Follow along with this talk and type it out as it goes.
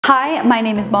Hi, my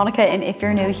name is Monica, and if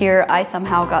you're new here, I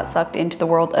somehow got sucked into the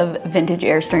world of vintage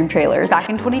Airstream trailers. Back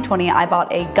in 2020, I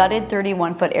bought a gutted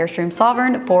 31-foot Airstream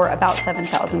Sovereign for about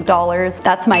 $7,000.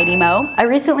 That's Mighty Mo. I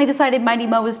recently decided Mighty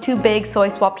Mo was too big, so I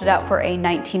swapped it out for a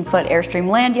 19-foot Airstream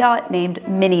land yacht named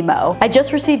Mini Mo. I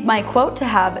just received my quote to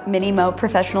have Mini Mo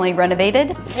professionally renovated,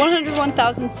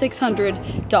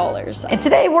 $101,600. And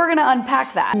today we're gonna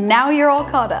unpack that. Now you're all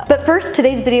caught up. But first,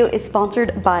 today's video is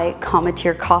sponsored by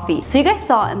Cometeer Coffee. So you guys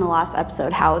saw in the last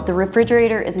episode how the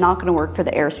refrigerator is not going to work for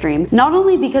the Airstream, not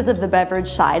only because of the beverage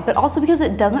side, but also because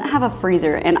it doesn't have a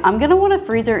freezer, and I'm gonna want a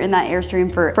freezer in that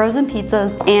Airstream for frozen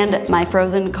pizzas and my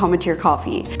frozen Cometeer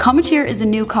coffee. Cometeer is a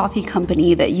new coffee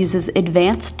company that uses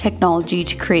advanced technology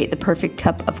to create the perfect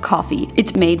cup of coffee.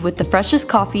 It's made with the freshest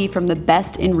coffee from the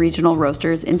best in regional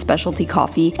roasters in specialty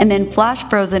coffee, and then flash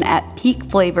frozen at peak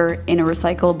flavor in a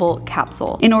recyclable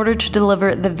capsule in order to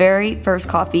deliver the very first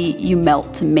coffee you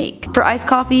melt to make. For iced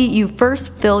coffee, you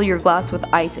first fill your glass with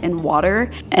ice and water,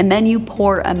 and then you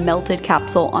pour a melted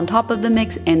capsule on top of the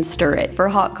mix and stir it. For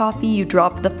hot coffee, you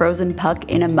drop the frozen puck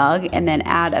in a mug and then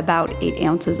add about 8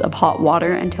 ounces of hot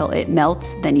water until it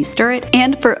melts, then you stir it.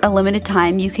 And for a limited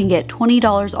time, you can get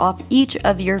 $20 off each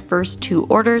of your first 2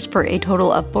 orders for a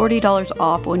total of $40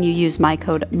 off when you use my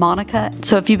code Monica.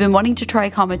 So if you've been wanting to try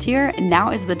Cometeer,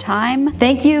 now is the time.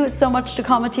 Thank you so much to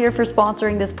Cometeer for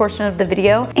sponsoring this portion of the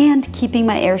video and keeping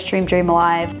my Airstream dream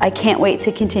alive. I can't wait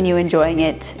to continue enjoying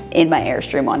it in my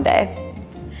Airstream one day.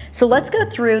 So let's go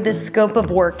through this scope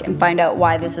of work and find out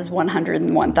why this is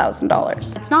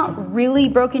 $101,000. It's not really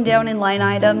broken down in line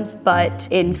items, but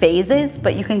in phases,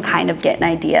 but you can kind of get an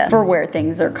idea for where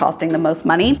things are costing the most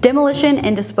money. Demolition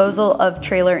and disposal of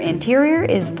trailer interior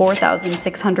is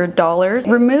 $4,600.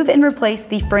 Remove and replace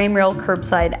the frame rail,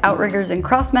 curbside, outriggers, and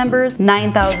cross members,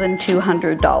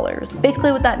 $9,200.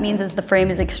 Basically what that means is the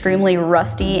frame is extremely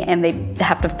rusty and they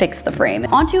have to fix the frame.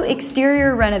 Onto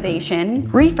exterior renovation,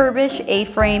 refurbish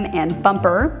A-frame and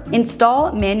bumper,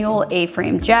 install manual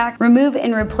A-frame jack, remove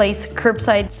and replace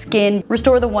curbside skin,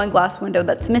 restore the one glass window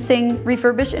that's missing,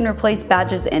 refurbish and replace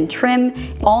badges and trim,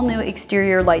 all new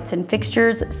exterior lights and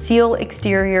fixtures, seal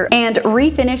exterior, and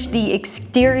refinish the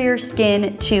exterior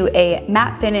skin to a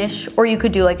matte finish, or you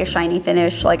could do like a shiny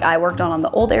finish like I worked on the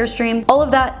old Airstream. All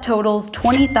of that totals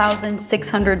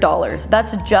 $20,600.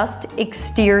 That's just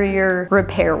exterior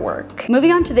repair work.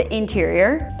 Moving on to the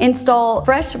interior, install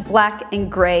fresh black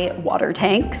and gray water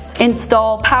tanks,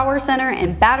 install power center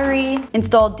and battery,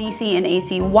 install DC and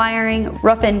AC wiring,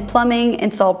 rough-in plumbing,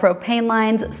 install propane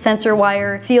lines, sensor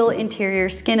wire, seal interior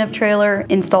skin of trailer,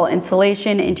 install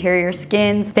insulation, interior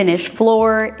skins, finish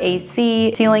floor,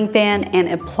 AC, ceiling fan, and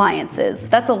appliances.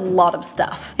 That's a lot of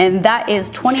stuff. And that is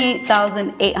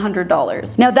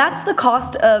 $28,800. Now that's the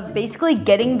cost of basically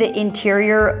getting the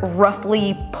interior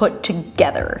roughly put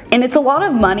together. And it's a lot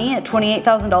of money at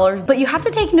 $28,000, but you have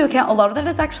to take into account a lot of that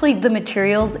is actually the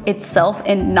materials itself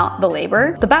and not the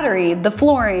labor. The battery, the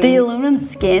flooring, the aluminum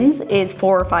skins is $4,000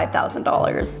 or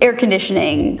 $5,000. Air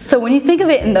conditioning. So when you think of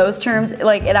it in those terms,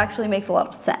 like it actually makes a lot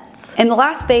of sense. And the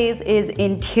last phase is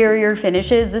interior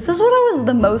finishes. This is what I was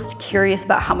the most curious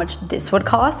about how much this would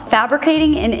cost.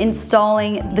 Fabricating and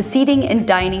installing the seating and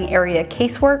dining area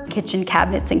casework, kitchen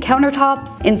cabinets and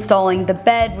countertops, installing the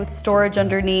bed with storage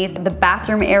underneath, the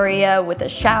bathroom area with a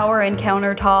shower and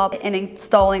countertop, and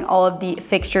installing all of the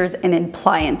fixtures and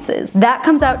appliances. That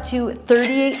comes out to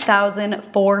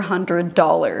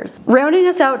 $38,400. Rounding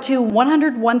us out to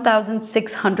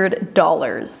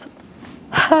 $101,600.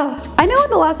 I know in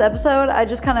the last episode, I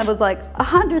just kind of was like,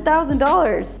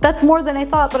 $100,000. That's more than I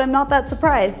thought, but I'm not that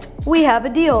surprised. We have a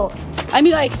deal. I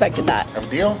mean, I expected that. Have a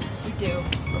deal? We do.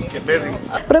 Get busy.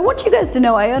 But I want you guys to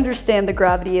know I understand the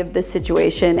gravity of this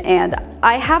situation and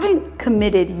I haven't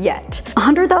committed yet.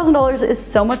 $100,000 is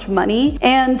so much money,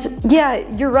 and yeah,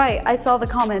 you're right, I saw the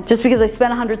comments. Just because I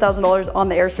spent $100,000 on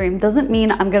the Airstream doesn't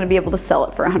mean I'm gonna be able to sell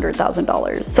it for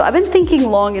 $100,000. So I've been thinking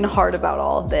long and hard about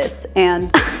all of this, and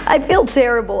I feel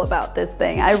terrible about this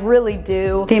thing. I really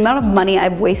do. The amount of money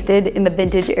I've wasted in the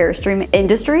vintage Airstream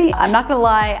industry, I'm not gonna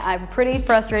lie, I'm pretty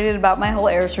frustrated about my whole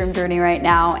Airstream journey right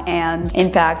now, and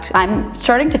in fact, I'm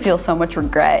starting to feel so much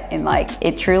regret, and like,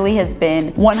 it truly has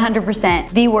been 100%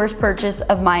 the worst purchase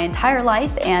of my entire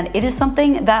life, and it is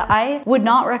something that I would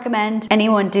not recommend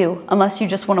anyone do unless you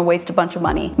just want to waste a bunch of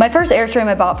money. My first Airstream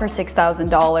I bought for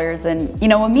 $6,000, and you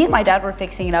know, when me and my dad were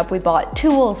fixing it up, we bought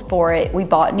tools for it, we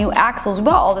bought new axles, we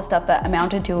bought all the stuff that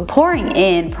amounted to pouring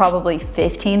in probably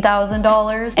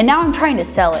 $15,000, and now I'm trying to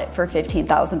sell it for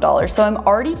 $15,000, so I'm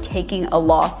already taking a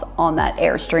loss on that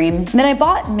Airstream. And then I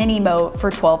bought Mini Mo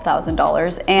for $12,000.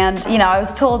 $12,000. And you know, I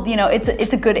was told, you know, it's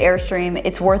a good Airstream,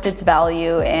 it's worth its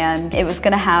value, and it was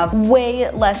gonna have way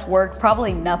less work,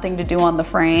 probably nothing to do on the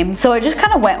frame. So I just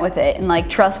kind of went with it and like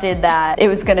trusted that it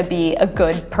was gonna be a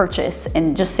good purchase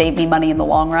and just save me money in the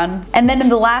long run. And then in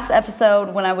the last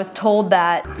episode, when I was told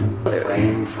that the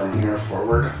frame from here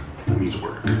forward needs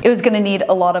work, it was gonna need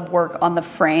a lot of work on the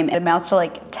frame, it amounts to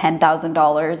like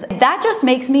 $10,000. That just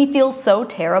makes me feel so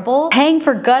terrible. Paying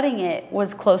for gutting it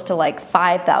was close to like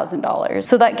 $5,000.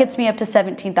 So that gets me up to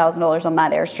 $17,000 on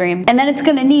that Airstream. And then it's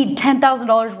gonna need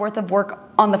 $10,000 worth of work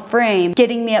on the frame,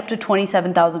 getting me up to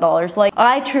 $27,000. Like,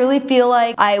 I truly feel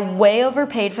like I way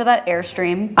overpaid for that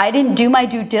Airstream. I didn't do my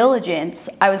due diligence.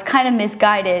 I was kind of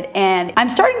misguided, and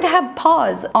I'm starting to have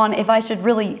pause on if I should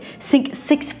really sink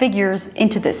 6 figures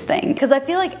into this thing. Because I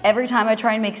feel like every time I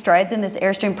try and make strides in this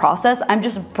Airstream process, I'm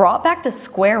just brought back to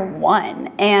square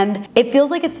one, and it feels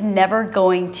like it's never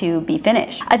going to be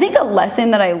finished. I think a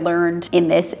lesson that I learned in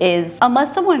this is,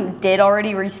 unless someone did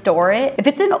already restore it, if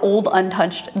it's an old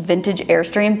untouched vintage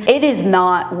Airstream, it is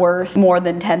not worth more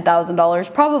than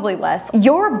 $10,000, probably less.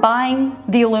 You're buying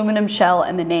the aluminum shell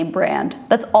and the name brand.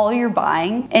 That's all you're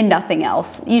buying and nothing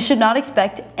else. You should not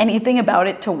expect anything about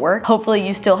it to work. Hopefully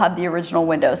you still have the original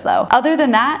windows though. Other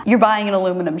than that, you're buying an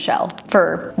aluminum shell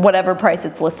for whatever price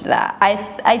it's listed at.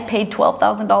 I paid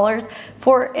 $12,000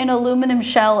 for an aluminum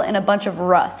shell and a bunch of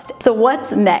rust. So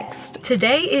what's next?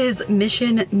 Today is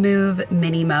mission move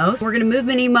Minimo. We're gonna move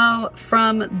Minimo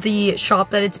from the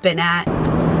shop that it's been at.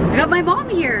 I got my mom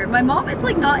here. My mom is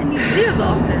like not in these videos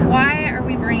often. Why are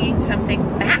we bringing something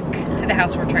back to the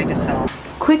house we're trying to sell?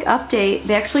 Quick update,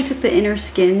 they actually took the inner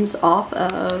skins off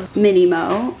of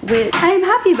Minimo, which I am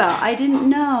happy about. I didn't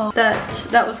know that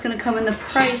that was gonna come in the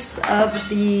price of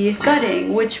the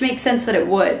gutting, which makes sense that it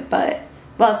would, but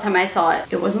last time I saw it,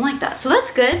 it wasn't like that. So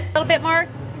that's good. A little bit more,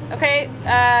 okay,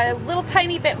 a little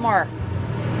tiny bit more.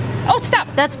 Oh, stop.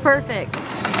 That's perfect.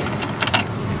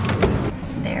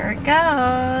 There it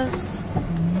goes.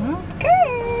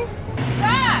 Okay.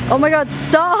 Stop. Oh my God,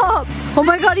 stop. Oh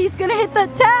my God, he's gonna hit the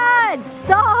tad.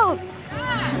 Stop.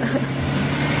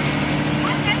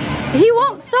 He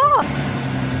won't stop.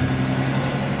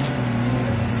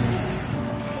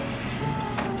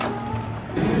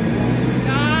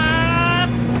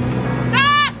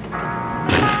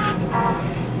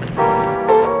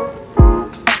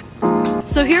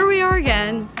 So here we are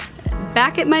again,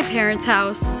 back at my parents'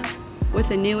 house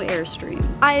with a new Airstream.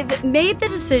 I've made the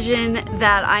decision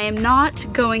that I am not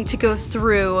going to go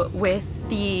through with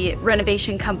the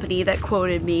renovation company that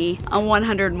quoted me on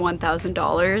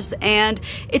 $101,000, and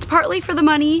it's partly for the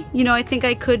money. You know, I think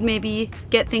I could maybe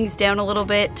get things down a little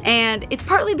bit, and it's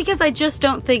partly because I just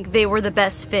don't think they were the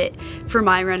best fit for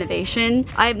my renovation.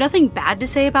 I have nothing bad to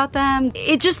say about them.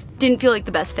 It just didn't feel like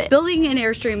the best fit. Building an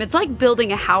Airstream, it's like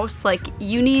building a house. Like,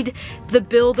 you need the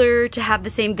builder to have the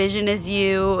same vision as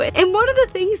you. And one of the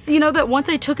things, you know, that once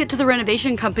I took it to the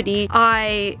renovation company,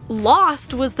 I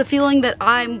lost was the feeling that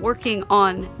I'm working on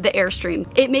the Airstream.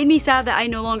 It made me sad that I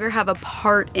no longer have a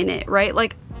part in it, right?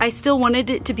 Like, I still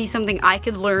wanted it to be something I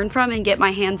could learn from and get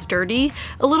my hands dirty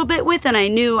a little bit with, and I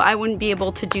knew I wouldn't be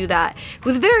able to do that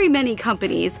with very many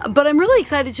companies. But I'm really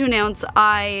excited to announce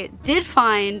I did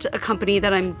find a company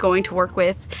that I'm going to work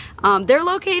with. They're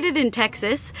located in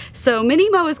Texas, so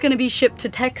Minimo is going to be shipped to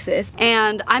Texas,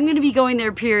 and I'm going to be going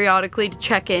there periodically to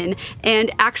check in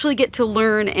and actually get to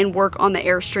learn and work on the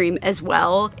Airstream as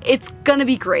well. It's going to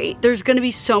be great. There's going to be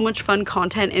so much fun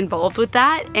content involved with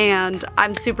that, and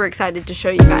I'm super excited to show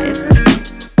you guys.